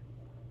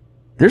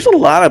 There's a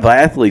lot of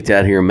athletes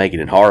out here making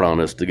it hard on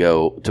us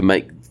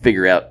to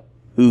figure out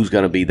who's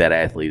going to be that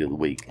athlete of the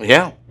week.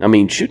 Yeah.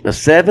 Shooting a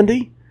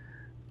 70,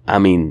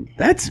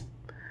 that's.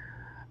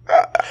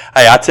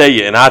 Hey, I tell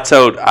you, and I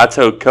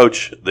told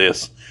Coach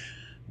this,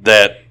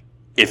 that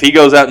if he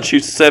goes out and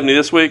shoots a 70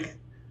 this week,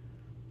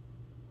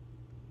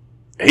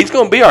 he's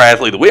going to be our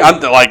athlete of the week. I'm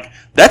like,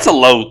 that's a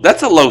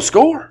low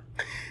score.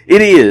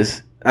 It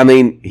is.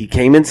 He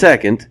came in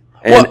second.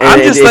 And I'm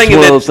just it's thinking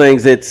one of those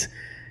things that's,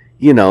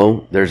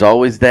 there's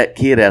always that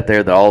kid out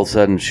there that all of a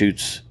sudden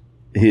shoots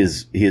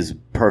his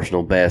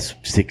personal best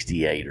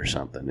 68 or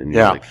something. And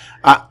you're like,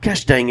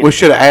 gosh dang it. We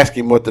should have asked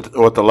him what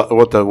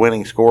the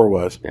winning score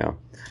was. Yeah.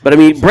 But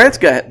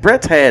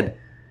Brett's had,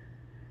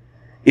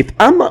 if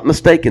I'm not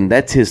mistaken,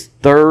 that's his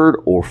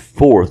third or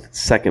fourth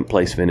second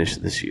place finish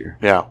this year.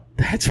 Yeah.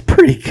 That's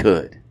pretty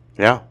good.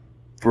 Yeah.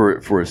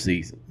 For a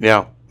season.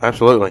 Yeah,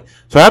 absolutely.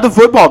 So how'd the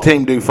football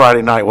team do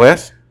Friday night,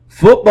 Wes?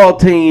 Football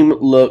team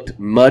looked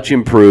much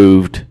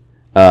improved.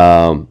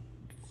 You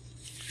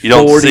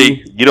don't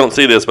 40.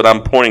 see this, but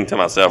I'm pointing to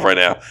myself right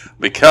now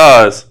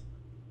because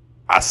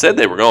I said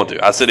they were going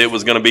to. I said it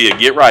was going to be a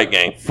get right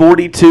game.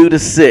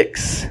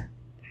 42-6.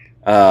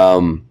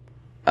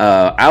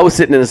 I was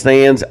sitting in the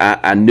stands.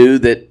 I knew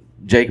that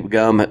Jacob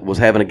Gum was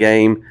having a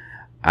game.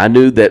 I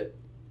knew that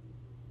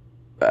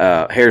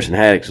Harrison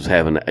Haddix was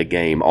having a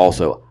game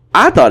also.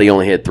 I thought he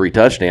only had 3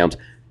 touchdowns.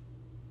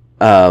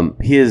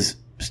 His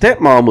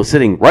stepmom was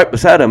sitting right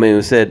beside him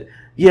and said,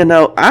 "Yeah,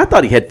 no, I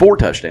thought he had 4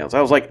 touchdowns."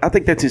 I was like, "I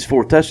think that's his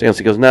 4th touchdown."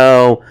 He goes,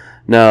 No.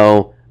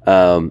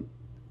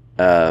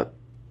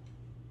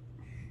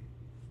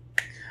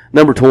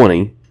 Number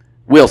 20,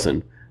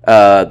 Wilson.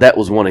 That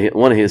was one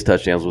of his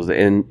touchdowns.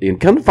 And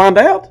come to find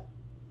out,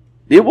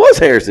 it was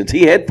Harrison's.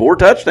 He had 4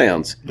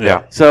 touchdowns.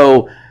 Yeah.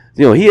 So,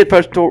 he had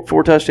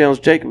 4 touchdowns.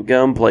 Jacob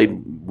Gum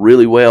played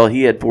really well.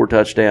 He had 4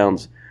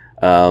 touchdowns.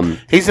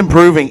 He's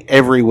improving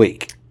every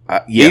week.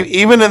 Yeah.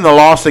 Even in the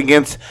loss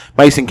against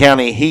Mason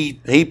County,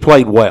 he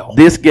played well.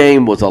 This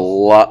game was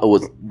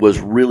was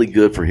really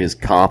good for his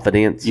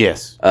confidence.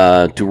 Yes.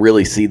 To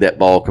really see that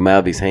ball come out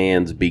of his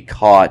hands, be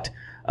caught.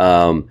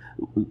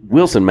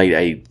 Wilson made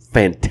a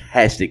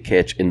fantastic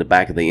catch in the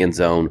back of the end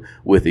zone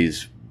with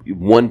his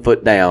 1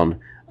 foot down,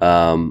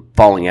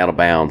 falling out of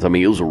bounds. I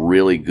mean, it was a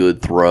really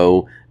good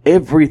throw.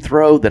 Every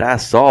throw that I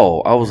saw,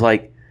 I was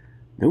like,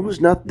 it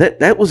was not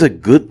that was a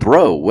good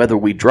throw. Whether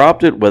we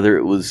dropped it, whether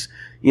it was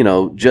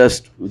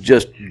just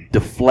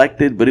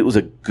deflected, but it was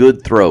a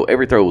good throw.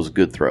 Every throw was a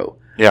good throw.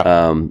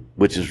 Yeah.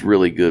 Which is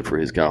really good for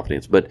his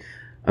confidence. But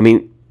I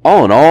mean,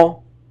 all in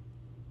all,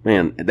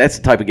 man, that's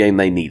the type of game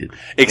they needed.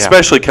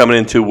 Especially coming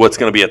into what's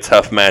going to be a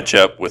tough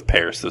matchup with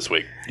Paris this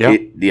week.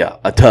 Yeah.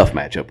 A tough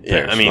matchup with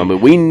Yeah, Paris. I mean,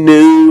 we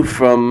knew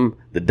from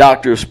the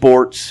doctor of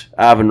sports,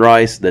 Ivan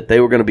Rice, that they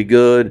were going to be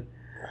good.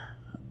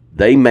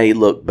 They may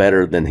look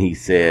better than he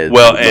said.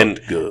 Well, they and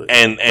looked good.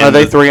 and Are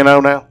they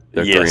 3-0 now?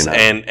 They're yes,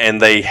 3-0.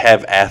 and they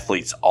have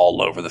athletes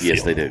all over the field.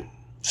 Yes, they do.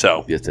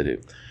 So Yes, they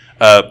do.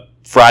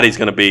 Friday's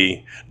going to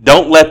be.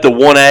 Don't let the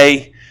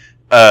 1A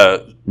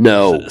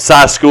No.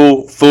 size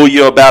school fool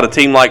you about a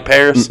team like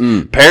Paris.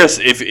 Paris,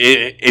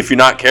 if you're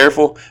not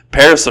careful,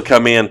 Paris will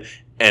come in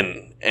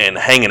and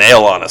hang an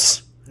L on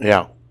us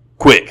Yeah.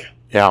 quick.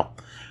 Yeah.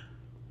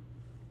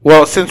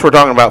 Well, since we're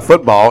talking about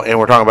football and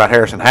we're talking about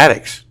Harrison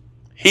Haddix,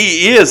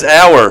 He is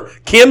our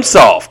Kim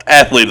Soft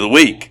Athlete of the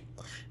Week.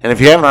 and if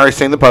you haven't already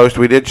seen the post,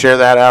 we did share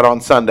that out on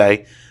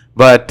Sunday,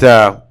 but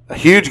a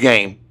huge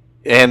game.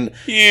 And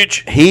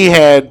Huge. he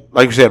had,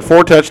 like you said,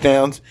 4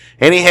 touchdowns,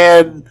 and he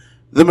had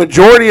the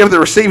majority of the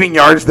receiving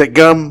yards that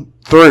Gum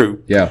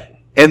threw. Yeah.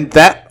 And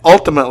that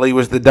ultimately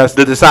was the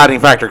deciding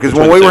factor. Because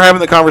when Between we the were two.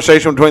 having the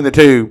conversation between the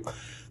two,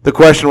 the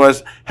question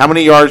was, how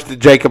many yards did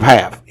Jacob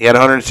have? He had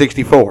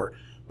 164,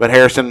 but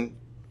Harrison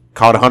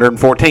caught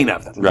 114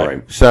 of them.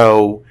 Right.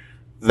 So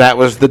that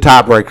was the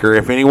tiebreaker.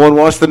 If anyone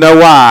wants to know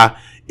why,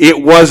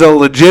 it was a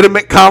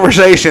legitimate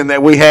conversation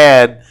that we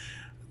had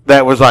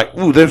that was like,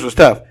 ooh, this was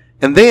tough.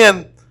 And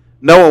then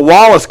Noah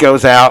Wallace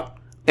goes out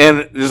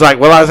and is like,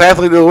 well, I was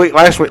athlete of the week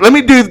last week. Let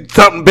me do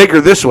something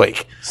bigger this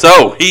week.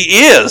 So he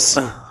is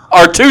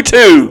our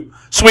 2-2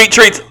 Sweet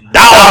Treats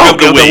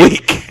Dog of the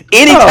Week.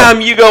 Anytime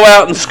you go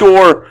out and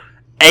score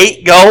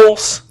 8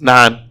 goals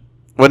 9.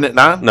 Wasn't it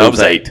 9? No, it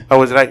was 8. Oh,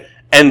 was it 8?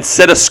 and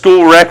set a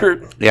school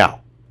record, Yeah.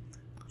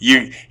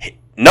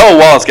 Noah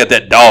Wallace got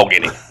that dog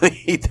in him.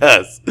 He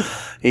does.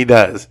 He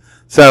does.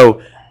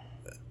 So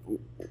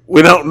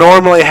we don't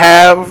normally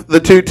have the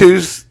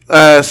Tutu's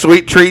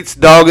Sweet Treats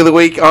Dog of the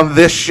Week on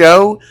this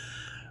show,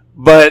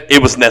 but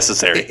It was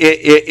necessary.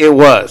 it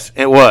was.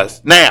 It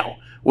was. Now,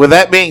 with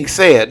that being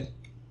said,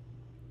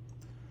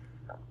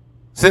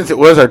 since it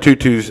was our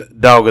Tutu's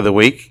Dog of the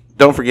Week,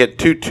 don't forget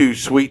Tutu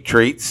Sweet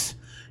Treats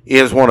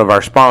is one of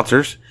our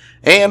sponsors.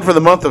 And for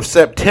the month of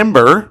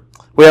September,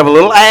 we have a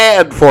little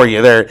ad for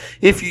you there.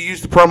 If you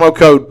use the promo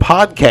code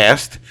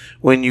PODCAST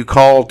when you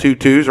call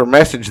Tutu's or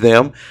message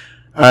them,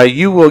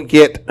 you will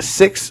get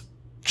 6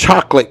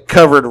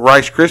 chocolate-covered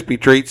Rice Krispie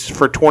Treats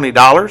for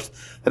 $20.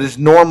 That is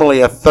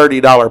normally a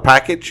 $30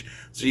 package.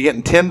 So you're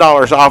getting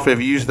 $10 off if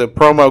you use the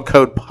promo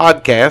code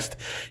PODCAST.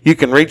 You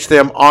can reach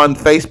them on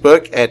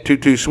Facebook at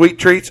Tutu Sweet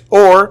Treats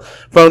or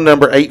phone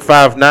number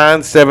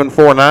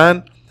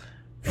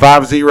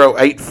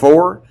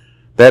 859-749-5084.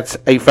 That's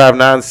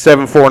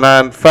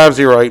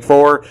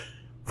 859-749-5084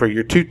 for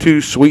your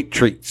Tutu Sweet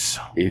Treats.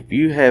 If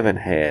you haven't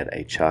had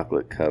a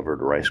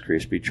chocolate-covered Rice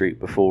Krispie treat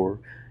before,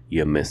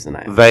 you missed the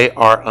night. They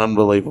are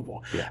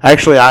unbelievable. Yeah.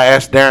 Actually, I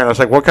asked Darren, I was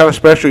like, what kind of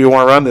special you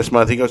want to run this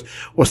month? He goes,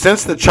 well,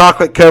 since the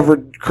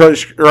chocolate-covered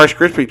Rice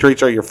Krispie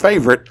treats are your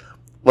favorite,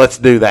 let's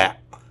do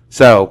that.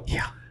 So,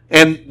 Yeah.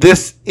 And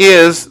this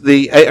is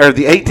the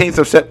 18th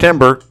of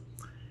September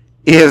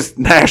is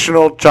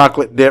National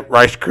Chocolate Dip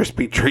Rice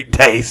Krispie Treat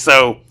Day.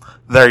 So,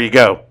 there you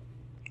go.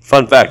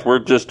 Fun fact, we're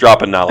just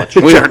dropping knowledge.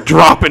 We are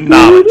dropping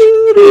knowledge.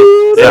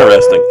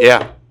 Interesting.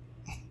 Yeah.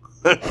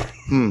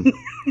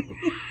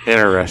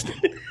 Interesting.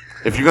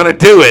 If you're going to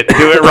do it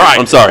right.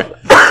 I'm sorry.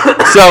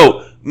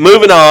 So,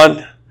 moving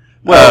on,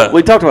 Well,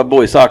 we talked about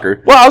boys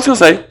soccer. Well, I was going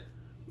to say.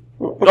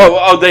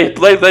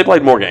 They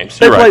played more games.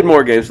 They played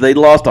more games. They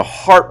lost a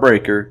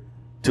heartbreaker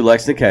to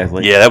Lexington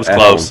Catholic. Yeah, that was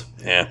close. Home.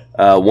 Yeah,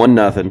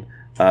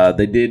 1-0.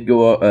 They did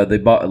go. They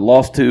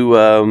lost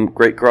to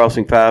Great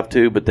Crossing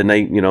 5-2, but then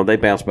they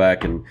bounced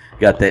back and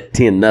got that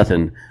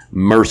 10-0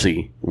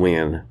 Mercy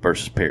win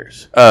versus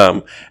Paris.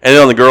 And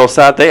then on the girls'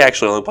 side, they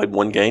actually only played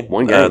one game.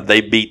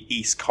 They beat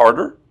East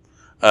Carter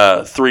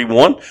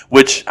 3-1,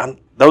 which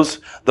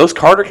those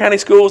Carter County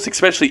schools,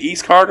 especially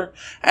East Carter,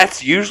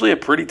 that's usually a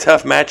pretty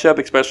tough matchup,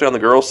 especially on the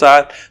girls'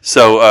 side.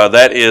 So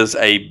that is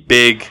a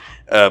big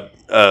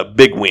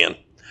win.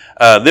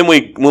 Then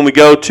when we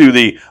go to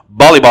the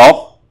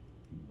volleyball,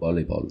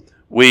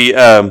 we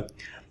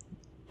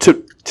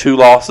took 2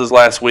 losses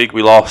last week.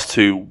 We lost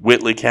to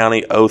Whitley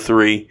County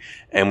 0-3,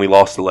 and we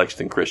lost to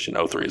Lexington Christian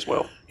 0-3 as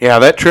well. Yeah,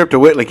 that trip to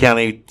Whitley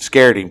County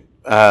scared him.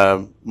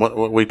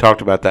 We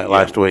talked about that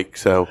last week.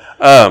 So,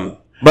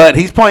 but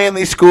he's playing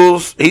these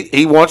schools.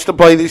 He wants to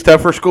play these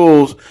tougher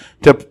schools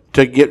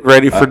to get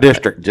ready for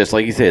district. Just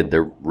like you said,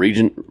 they're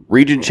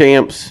region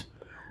champs.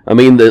 I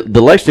mean,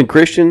 the Lexington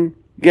Christian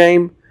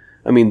game.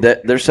 I mean,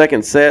 their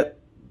second set,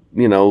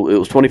 it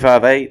was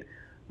 25-8,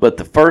 but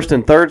the first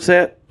and third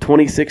set,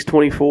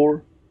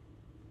 26-24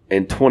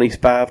 and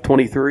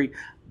 25-23.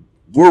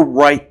 We're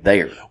right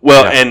there.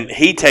 Well, and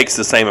he takes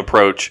the same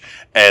approach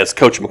as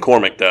Coach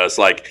McCormick does.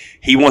 Like,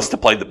 he wants to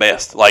play the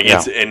best. Like,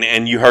 it's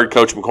and you heard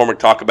Coach McCormick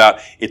talk about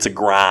it's a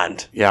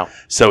grind. Yeah.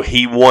 So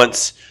he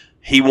wants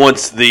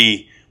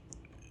the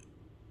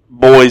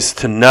boys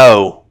to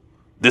know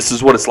this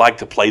is what it's like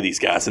to play these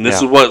guys, and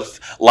this is what it's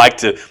like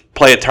to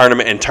play a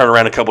tournament and turn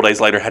around a couple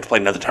days later and have to play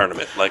another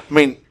tournament. Like, I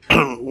mean,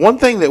 one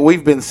thing that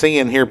we've been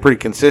seeing here pretty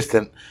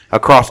consistent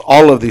across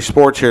all of these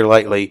sports here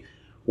lately,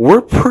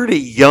 we're pretty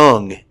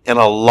young in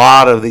a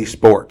lot of these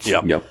sports.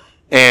 Yep.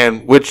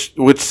 And which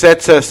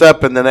sets us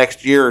up in the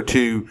next year or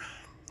two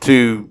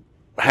to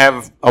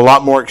have a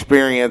lot more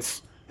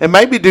experience and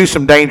maybe do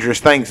some dangerous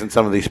things in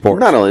some of these sports.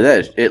 Not only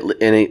that,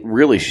 it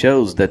really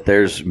shows that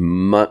there's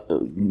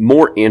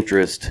more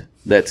interest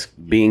that's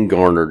being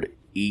garnered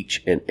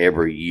each and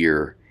every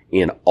year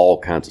in all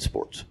kinds of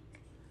sports.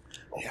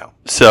 Yeah.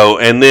 So,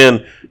 and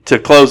then to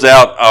close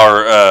out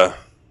our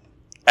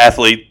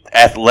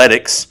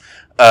athletics,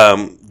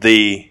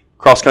 the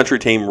cross-country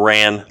team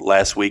ran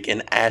last week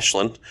in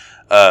Ashland.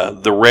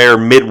 The rare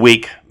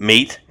midweek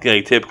meet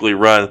they typically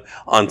run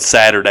on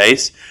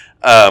Saturdays.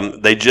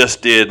 They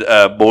just did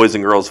boys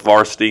and girls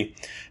varsity,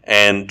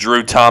 and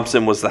Drew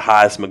Thompson was the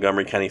highest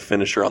Montgomery County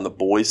finisher on the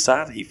boys'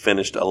 side. He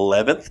finished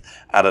 11th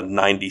out of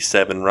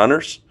 97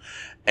 runners.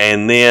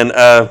 And then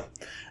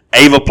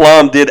Ava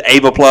Plum did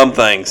Ava Plum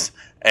things,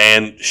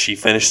 and she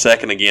finished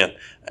second again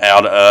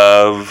out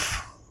of...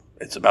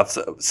 It's about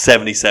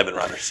 77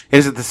 runners.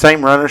 Is it the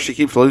same runner she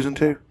keeps losing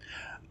to?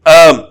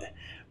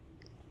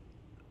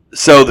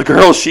 So the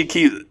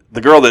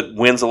girl that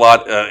wins a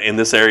lot in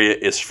this area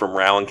is from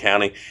Rowan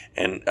County,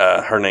 and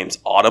her name's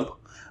Autumn.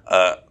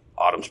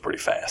 Autumn's pretty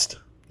fast.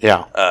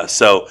 Yeah.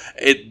 So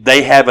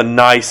they have a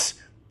nice,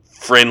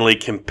 friendly,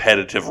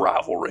 competitive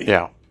rivalry.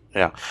 Yeah.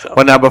 So.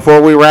 Well, now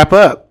before we wrap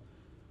up,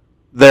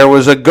 there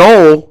was a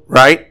goal,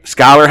 right?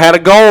 Skylar had a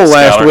goal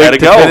last week to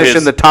finish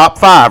in the top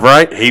 5,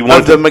 right? He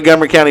won of the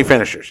Montgomery County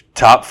finishers.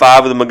 Top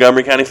 5 of the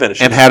Montgomery County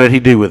finishers. And how did he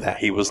do with that?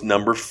 He was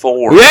number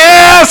 4.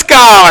 Yeah,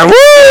 Skylar! Woo!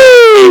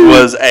 It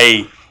was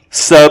a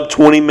sub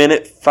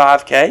 20-minute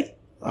 5K.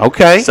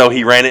 Okay. So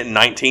he ran it in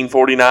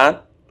 1949.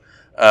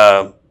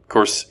 Of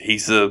course,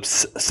 he's a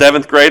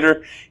 7th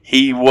grader.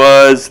 He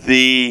was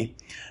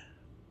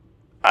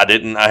I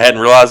hadn't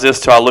realized this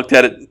till I looked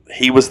at it.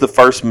 He was the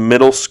first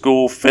middle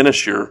school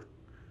finisher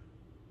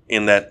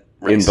in that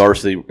race. In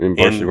varsity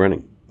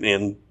running.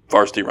 In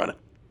varsity running.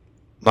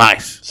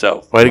 Nice.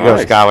 So way to go,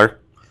 Skylar.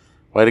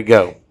 Way to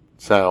go.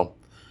 So,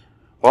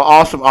 well,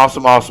 awesome.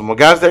 Well,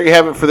 guys, there you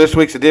have it for this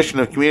week's edition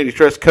of Community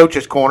Trust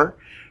Coaches Corner,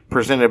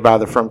 presented by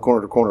the From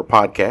Corner to Corner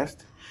podcast.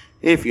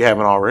 If you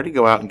haven't already,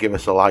 go out and give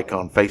us a like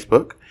on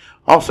Facebook.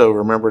 Also,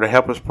 remember to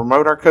help us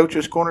promote our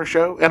Coaches Corner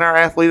show and our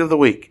Athlete of the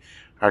Week.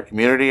 Our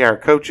community, our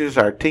coaches,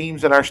 our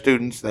teams, and our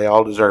students, they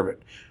all deserve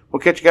it.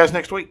 We'll catch you guys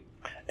next week.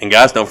 And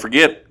guys, don't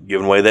forget,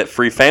 giving away that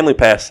free family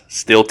pass.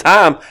 Still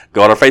time.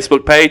 Go on our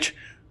Facebook page,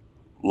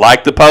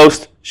 like the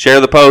post, share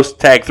the post,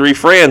 tag 3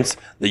 friends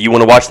that you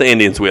want to watch the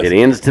Indians with. It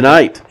ends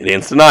tonight.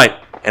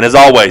 And as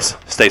always,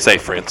 stay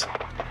safe, friends.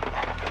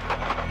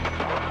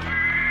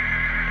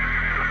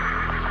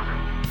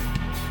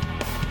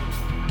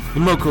 The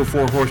Moco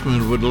Four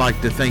Horsemen would like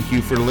to thank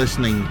you for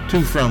listening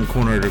to From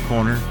Corner to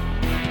Corner.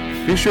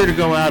 Be sure to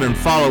go out and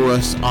follow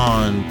us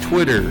on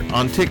Twitter,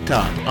 on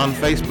TikTok, on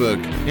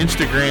Facebook,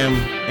 Instagram,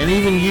 and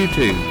even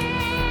YouTube.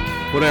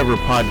 Whatever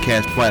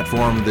podcast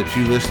platform that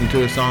you listen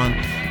to us on,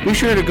 be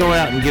sure to go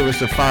out and give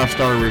us a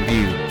 5-star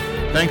review.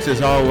 Thanks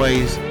as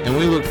always, and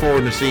we look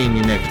forward to seeing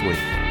you next week.